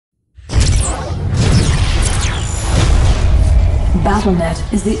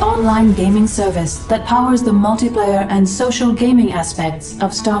Battle.net is the online gaming service that powers the multiplayer and social gaming aspects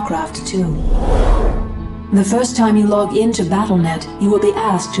of StarCraft 2. The first time you log into Battle.net, you will be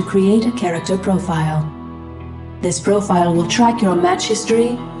asked to create a character profile. This profile will track your match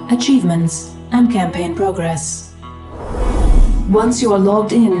history, achievements, and campaign progress. Once you are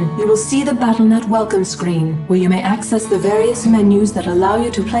logged in, you will see the Battle.net welcome screen, where you may access the various menus that allow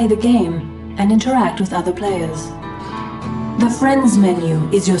you to play the game and interact with other players. The Friends menu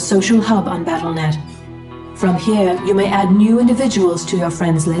is your social hub on Battle.net. From here, you may add new individuals to your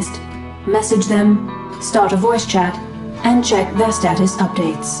friends list, message them, start a voice chat, and check their status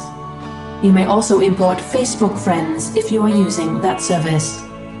updates. You may also import Facebook friends if you are using that service.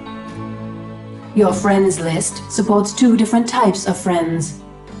 Your friends list supports two different types of friends.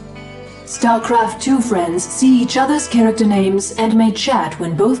 StarCraft 2 friends see each other's character names and may chat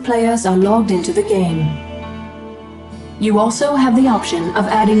when both players are logged into the game. You also have the option of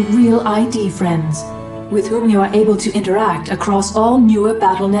adding real ID friends, with whom you are able to interact across all newer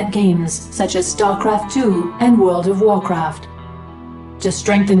Battle.net games such as StarCraft 2 and World of Warcraft. To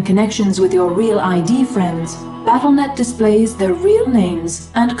strengthen connections with your real ID friends, Battle.net displays their real names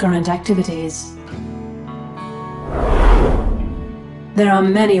and current activities. There are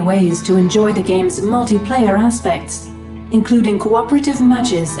many ways to enjoy the game's multiplayer aspects, including cooperative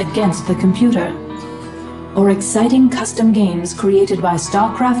matches against the computer, or exciting custom games created by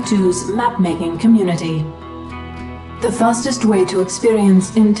StarCraft 2's map-making community. The fastest way to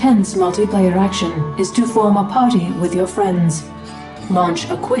experience intense multiplayer action is to form a party with your friends, launch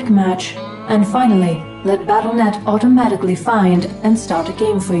a quick match, and finally, let Battle.net automatically find and start a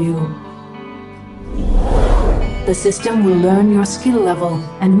game for you. The system will learn your skill level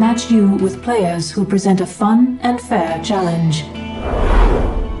and match you with players who present a fun and fair challenge.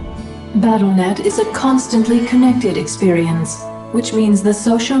 Battle.net is a constantly connected experience, which means the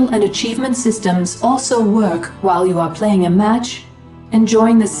social and achievement systems also work while you are playing a match,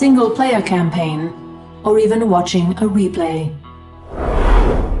 enjoying the single-player campaign, or even watching a replay.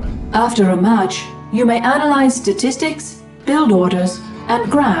 After a match, you may analyze statistics, build orders,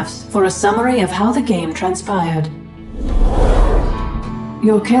 and graphs for a summary of how the game transpired.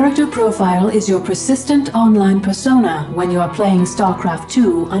 Your character profile is your persistent online persona when you are playing StarCraft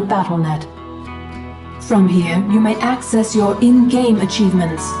 2 on Battle.net. From here, you may access your in-game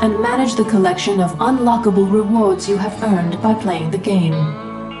achievements and manage the collection of unlockable rewards you have earned by playing the game.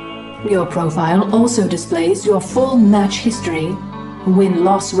 Your profile also displays your full match history,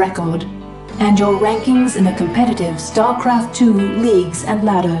 win-loss record, and your rankings in the competitive StarCraft 2 leagues and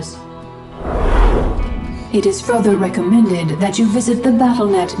ladders. It is further recommended that you visit the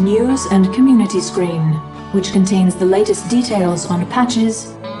Battle.net news and community screen, which contains the latest details on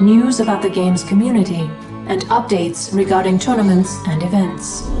patches, news about the game's community, and updates regarding tournaments and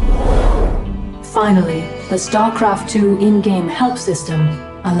events. Finally, the StarCraft 2 in-game help system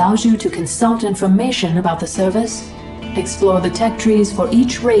allows you to consult information about the service, explore the tech trees for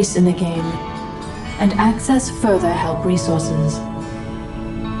each race in the game, and access further help resources.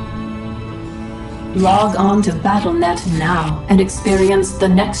 Log on to Battle.net now and experience the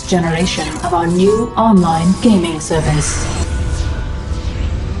next generation of our new online gaming service.